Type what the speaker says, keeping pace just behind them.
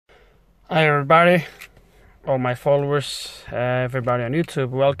Hi everybody, all my followers, everybody on YouTube,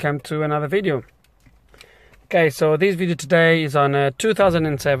 welcome to another video. Okay, so this video today is on a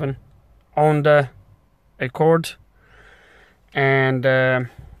 2007 Honda Accord, and I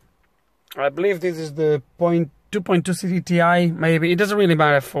believe this is the 2.2 CDTI, maybe. It doesn't really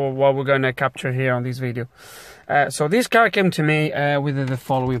matter for what we're going to capture here on this video. So this car came to me with the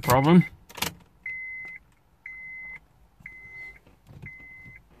following problem.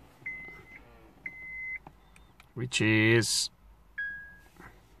 Which is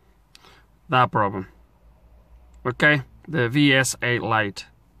that problem. Okay, the VSA light.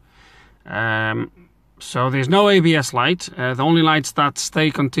 So there's no ABS light. The only lights that stay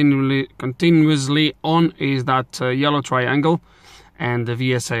continuously on is that yellow triangle and the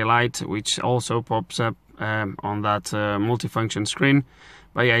VSA light, which also pops up on that multifunction screen.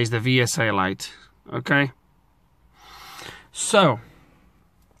 But yeah, it's the VSA light. Okay. So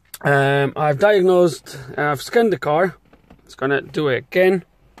I've diagnosed, I've scanned the car. It's gonna do it again.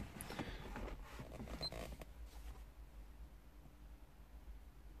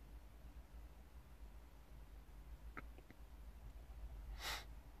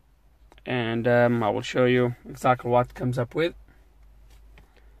 And I will show you exactly what comes up with.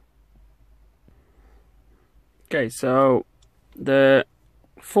 Okay, so the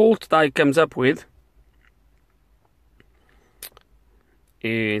fault that it comes up with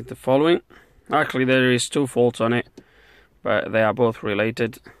is the following. Actually, there is two faults on it, but they are both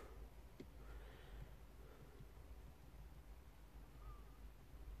related.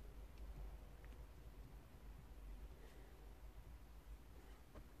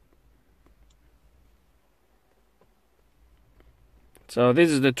 So this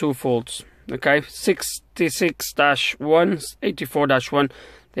is the two faults. Okay, 66-1, 84-1,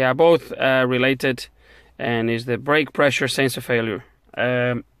 they are both related, and is the brake pressure sensor failure.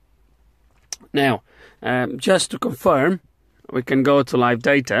 Now, just to confirm, we can go to live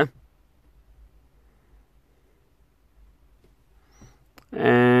data,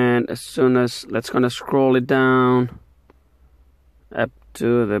 and as soon as, let's gonna scroll it down up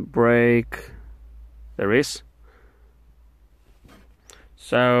to the brake. There is.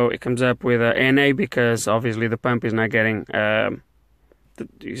 So it comes up with a NA because obviously the pump is not getting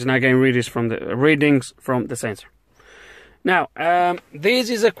readings from the sensor. Now, this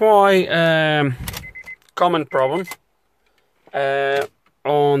is a quite common problem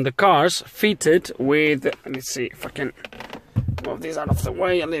on the cars fitted with, let me see if I can move this out of the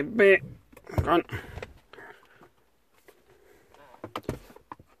way a little bit. Hang on.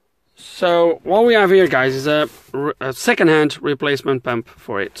 So what we have here, guys, is a second-hand replacement pump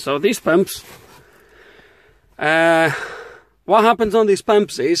for it. So these pumps, what happens on these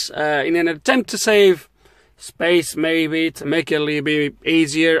pumps is, in an attempt to save space, maybe to make it a little bit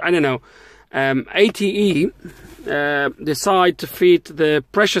easier, I don't know, ATE decide to fit the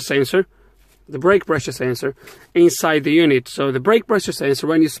pressure sensor, the brake pressure sensor, inside the unit. So the brake pressure sensor,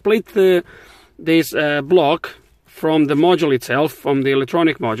 when you split this block from the module itself, from the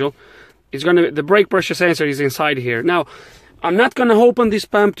electronic module, the brake pressure sensor is inside here. Now, I'm not going to open this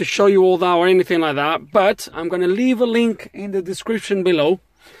pump to show you all that or anything like that, but I'm going to leave a link in the description below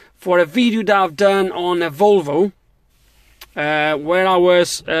for a video that I've done on a Volvo, where I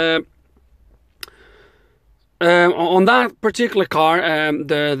was on that particular car.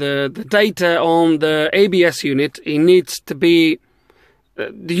 The data on the ABS unit, it needs to be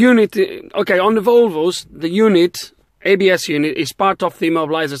the unit. Okay, on the Volvos, the unit ABS unit is part of the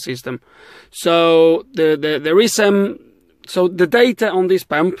immobilizer system. So there is some. So the data on this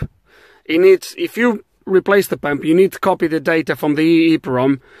pump, it needs, if you replace the pump, you need to copy the data from the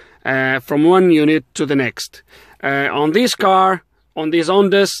EEPROM from one unit to the next. On this car, on these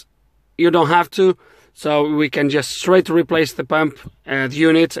Hondas, you don't have to. So we can just straight replace the pump, the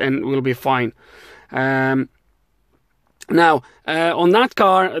unit, and we'll be fine. Now, on that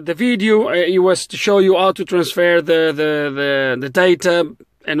car, the video it was to show you how to transfer the data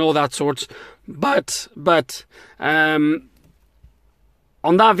and all that sorts. But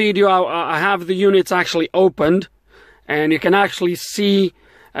on that video, I have the units actually opened, and you can actually see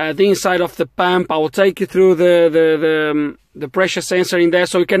the inside of the pump. I will take you through the pressure sensor in there,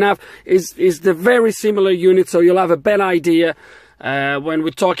 so you can have is the very similar unit. So you'll have a better idea. When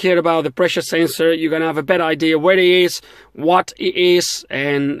we talk here about the pressure sensor, you're gonna have a better idea where it is, what it is,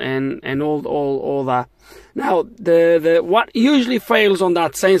 and all that. Now, what usually fails on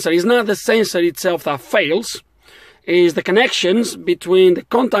that sensor is not the sensor itself that fails, is the connections between the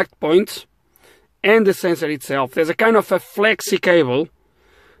contact point and the sensor itself. There's a kind of a flexi cable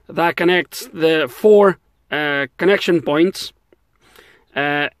that connects the four connection points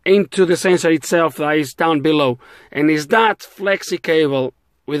into the sensor itself that is down below. And it's that flexi cable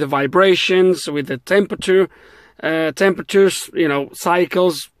with the vibrations, with the temperatures, you know,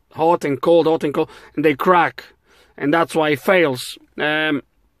 cycles, hot and cold, and they crack, and that's why it fails.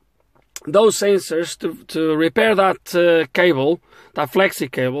 Those sensors, to repair that cable, that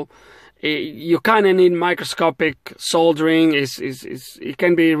flexi cable, you kind of need microscopic soldering. It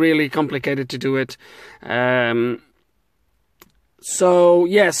can be really complicated to do it. So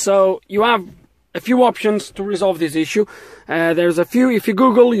you have a few options to resolve this issue. There's a few. If you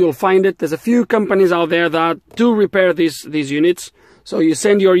Google, you'll find it. There's a few companies out there that do repair these units. So you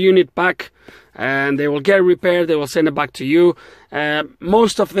send your unit back, and they will get repaired. They will send it back to you.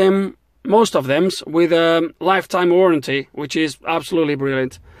 Most of them with a lifetime warranty, which is absolutely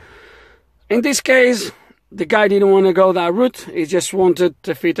brilliant. In this case, the guy didn't want to go that route. He just wanted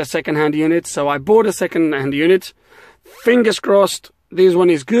to fit a second-hand unit. So I bought a second-hand unit. Fingers crossed, this one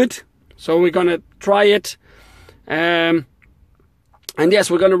is good. So we're gonna try it. And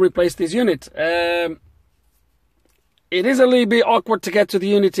yes, we're gonna replace this unit. It is a little bit awkward to get to the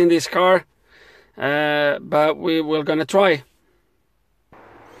unit in this car, but we're gonna try.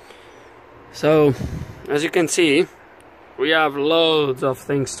 So, as you can see, we have loads of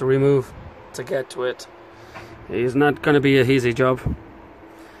things to remove to get to it. It's not gonna be an easy job,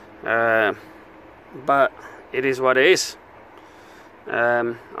 but it is what it is.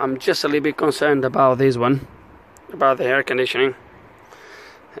 I'm just a little bit concerned about this one, about the air conditioning.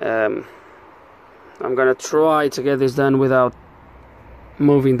 I'm gonna try to get this done without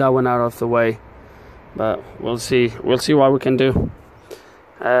moving that one out of the way, but we'll see what we can do.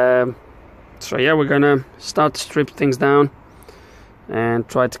 So yeah, we're gonna start to strip things down and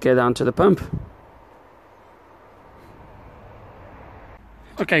try to get down to the pump.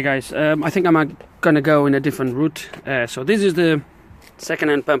 Okay guys, I think I'm gonna go in a different route. So this is the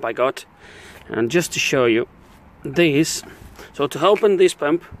second-hand pump I got, and just to show you this, so to open this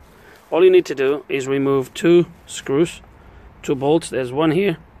pump, all you need to do is remove 2 screws, 2 bolts. There's one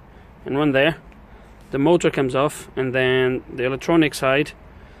here and one there. The motor comes off, and then the electronic side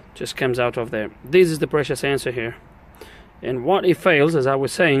just comes out of there. This is the pressure sensor here, and what it fails, as I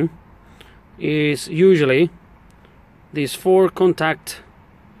was saying, is usually these 4 contact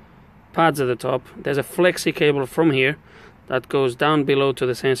pads at the top. There's a flexi cable from here that goes down below to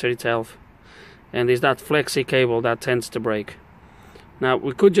the sensor itself, and it's that flexi cable that tends to break. Now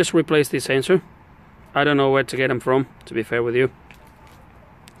we could just replace this sensor. I don't know where to get them from, to be fair with you.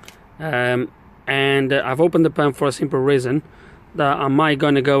 And I've opened the pump for a simple reason, that I might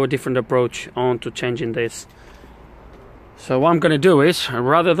gonna go a different approach on to changing this. So what I'm gonna do is,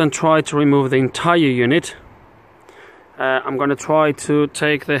 rather than try to remove the entire unit, I'm gonna try to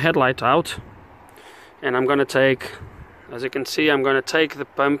take the headlight out, and I'm gonna take, as you can see, I'm gonna take the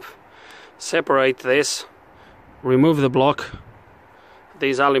pump, separate this, remove the block,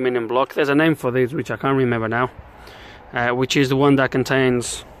 this aluminium block. There's a name for this which I can't remember now, which is the one that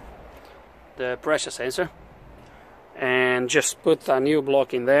contains the pressure sensor, and just put a new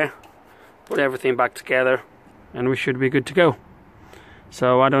block in there, put everything back together, and we should be good to go.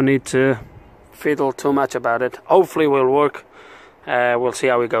 So I don't need to fiddle too much about it. Hopefully it will work. We'll see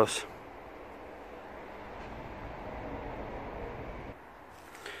how it goes.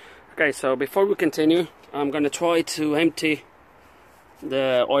 Okay, so before we continue, I'm going to try to empty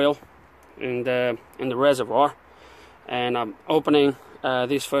the oil in the reservoir, and I'm opening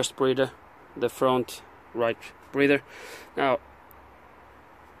this first breather, the front right breather. Now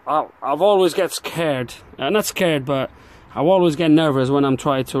I've always get scared, not scared, but I always get nervous when I'm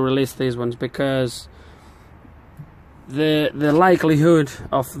trying to release these ones, because the likelihood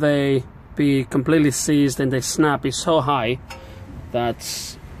of they be completely seized and they snap is so high.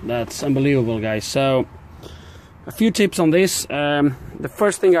 That's unbelievable, guys. So a few tips on this. The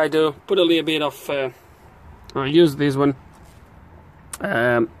first thing I do, put a little bit of I use this one,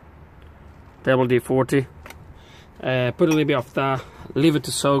 WD-40, put a little bit of that, leave it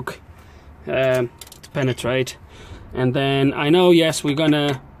to soak, to penetrate, and then I know, yes, we're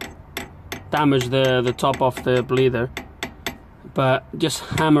gonna damage the top of the bleeder, but just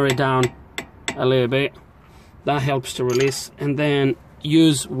hammer it down a little bit. That helps to release. And then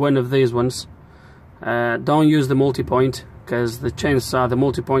use one of these ones. Don't use the multi-point, because the chances are the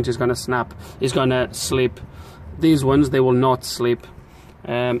multi-point is gonna snap, is gonna slip. These ones, they will not slip.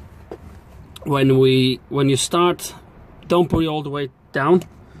 When you start, don't put it all the way down.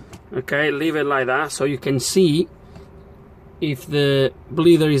 Okay, leave it like that, so you can see if the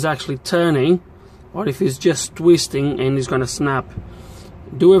bleeder is actually turning or if it's just twisting and it's gonna snap.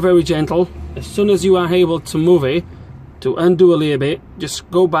 Do it very gentle. As soon as you are able to move it, to undo a little bit, just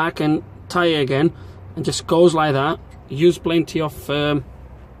go back and tie it again, and just goes like that. Use plenty of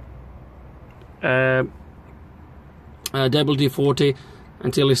WD-40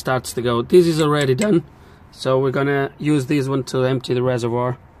 until it starts to go. This is already done, so we're gonna use this one to empty the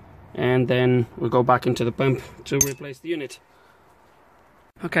reservoir, and then we'll go back into the pump to replace the unit.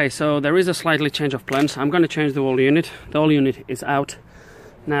 Okay, so there is a slightly change of plans. I'm gonna change the whole unit. The whole unit is out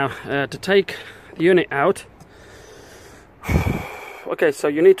now. To take the unit out, okay, so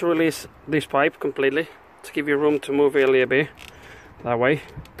you need to release this pipe completely to give you room to move it a little bit that way.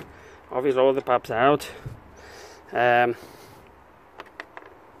 Obviously all the pipes are out.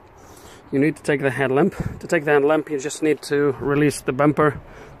 You need to take the headlamp. To take the headlamp, you just need to release the bumper.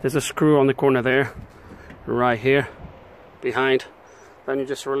 There's a screw on the corner there, right here, behind. Then you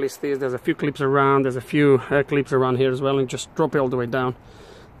just release these. There's a few clips around. There's a few clips around here as well, and just drop it all the way down.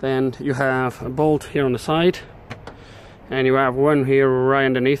 Then you have a bolt here on the side, and you have one here right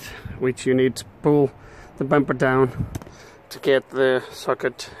underneath, which you need to pull the bumper down to get the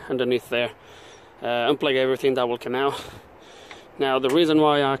socket underneath there. Unplug everything, that will come out. Now the reason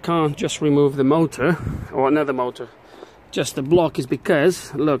why I can't just remove the motor, or another motor, just the block, is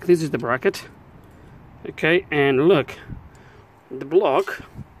because, look, this is the bracket, okay, and look, the block,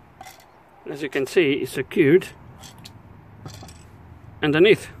 as you can see, is secured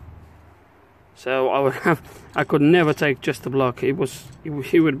underneath. So I could never take just the block. It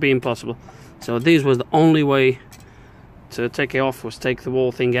would be impossible. So this was the only way to take it off, was take the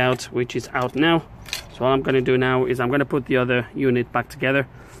whole thing out, which is out now. So what I'm going to do now is I'm going to put the other unit back together,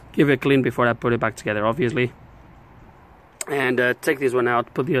 give it a clean before I put it back together, obviously, and take this one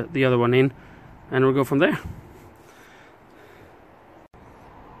out, put the other one in, and we'll go from there.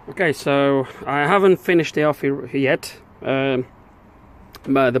 Okay, so I haven't finished it off yet,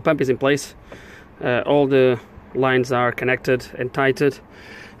 but the pump is in place. All the lines are connected and tightened,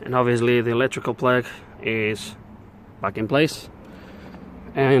 and obviously the electrical plug is back in place.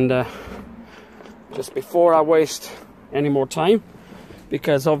 And just before I waste any more time,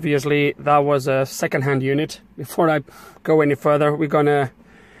 because obviously that was a second-hand unit, before I go any further, we're gonna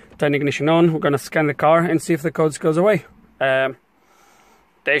turn the ignition on, we're gonna scan the car and see if the codes goes away.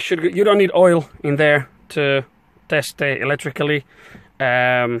 You don't need oil in there to test it electrically.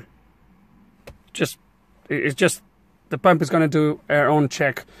 It's just the pump is going to do our own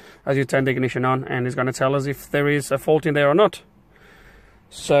check as you turn the ignition on, and it's going to tell us if there is a fault in there or not.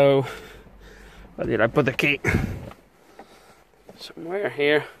 So, where did I put the key? Somewhere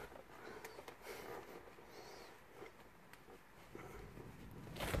here.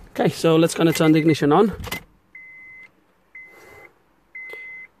 Okay, so let's gonna turn the ignition on,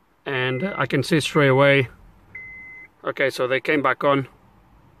 and I can see straight away. Okay, so they came back on.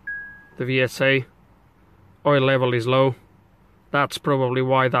 The VSA oil level is low. That's probably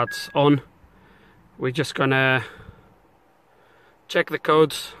why that's on. We're just gonna check the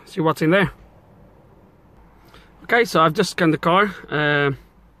codes, see what's in there. Okay, so I've just scanned the car.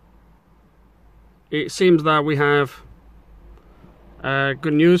 It seems that we have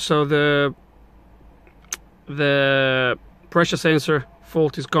good news. So the pressure sensor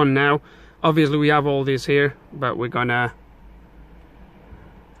fault is gone now. Obviously we have all this here, but we're gonna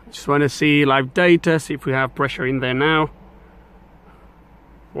just want to see live data, see if we have pressure in there now,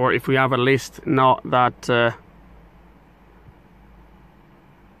 or if we have at least not that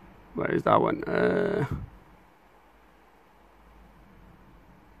where is that one?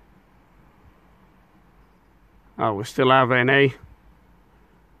 Oh, we still have NA,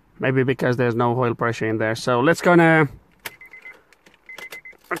 maybe because there's no oil pressure in there. So let's gonna,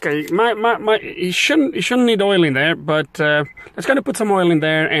 okay, it shouldn't need oil in there, but let's gonna put some oil in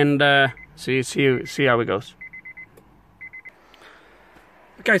there and see how it goes.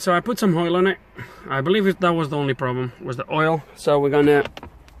 Okay, so I put some oil on it. I believe that was the only problem, was the oil. So we're gonna,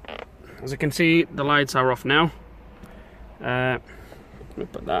 as you can see, the lights are off now. Let me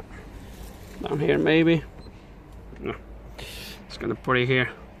put that down here, maybe. No, just gonna put it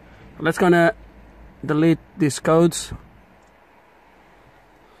here. Let's gonna delete these codes.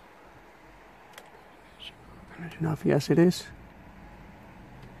 Enough, yes it is.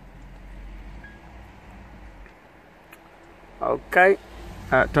 Okay,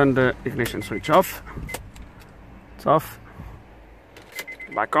 turn the ignition switch off. It's off.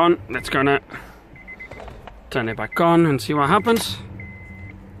 Back on. Let's gonna turn it back on and see what happens.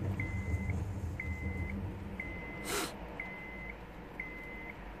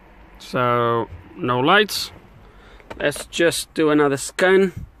 So no lights. Let's just do another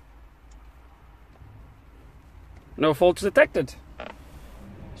scan. No faults detected.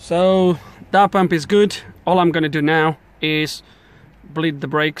 So that pump is good. All I'm gonna do now is bleed the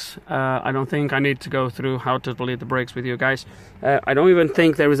brakes. I don't think I need to go through how to bleed the brakes with you guys. I don't even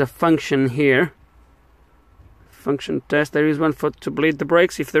think there is a function here. Function test. There is one for to bleed the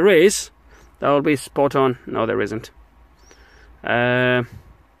brakes. If there is, that will be spot on. No, there isn't.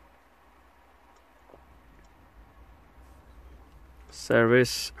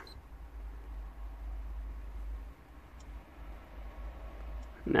 Service.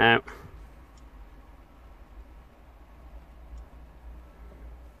 Now.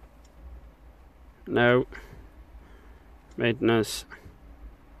 No. Maintenance.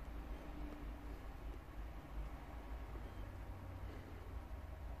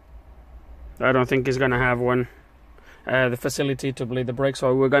 I don't think he's gonna have one. The facility to bleed the brakes,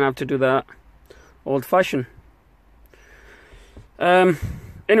 so we're gonna have to do that old-fashioned.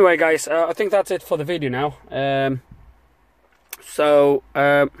 Anyway, guys, I think that's it for the video now.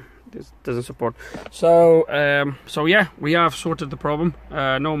 This doesn't support. So yeah, we have sorted the problem.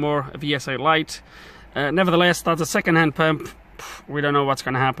 No more VSA light. Nevertheless, that's a second-hand pump. We don't know what's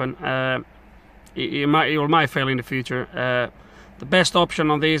going to happen. It might fail in the future. The best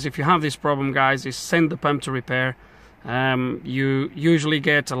option on this, if you have this problem, guys, is send the pump to repair. You usually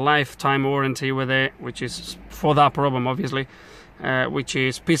get a lifetime warranty with it, which is for that problem, obviously. Which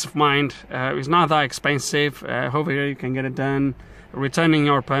is peace of mind. It's not that expensive. Hopefully you can get it done. Returning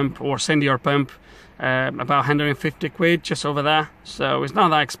your pump or send your pump, about 150 quid, just over there. So it's not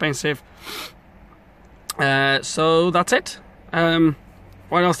that expensive. So that's it.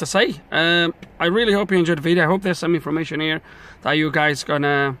 What else to say? I really hope you enjoyed the video. I hope there's some information here that you guys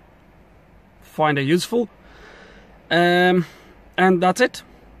gonna find it useful. And that's it.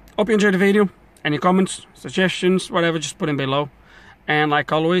 Hope you enjoyed the video. Any comments, suggestions, whatever, just put them below. And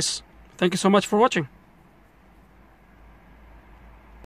like always, thank you so much for watching.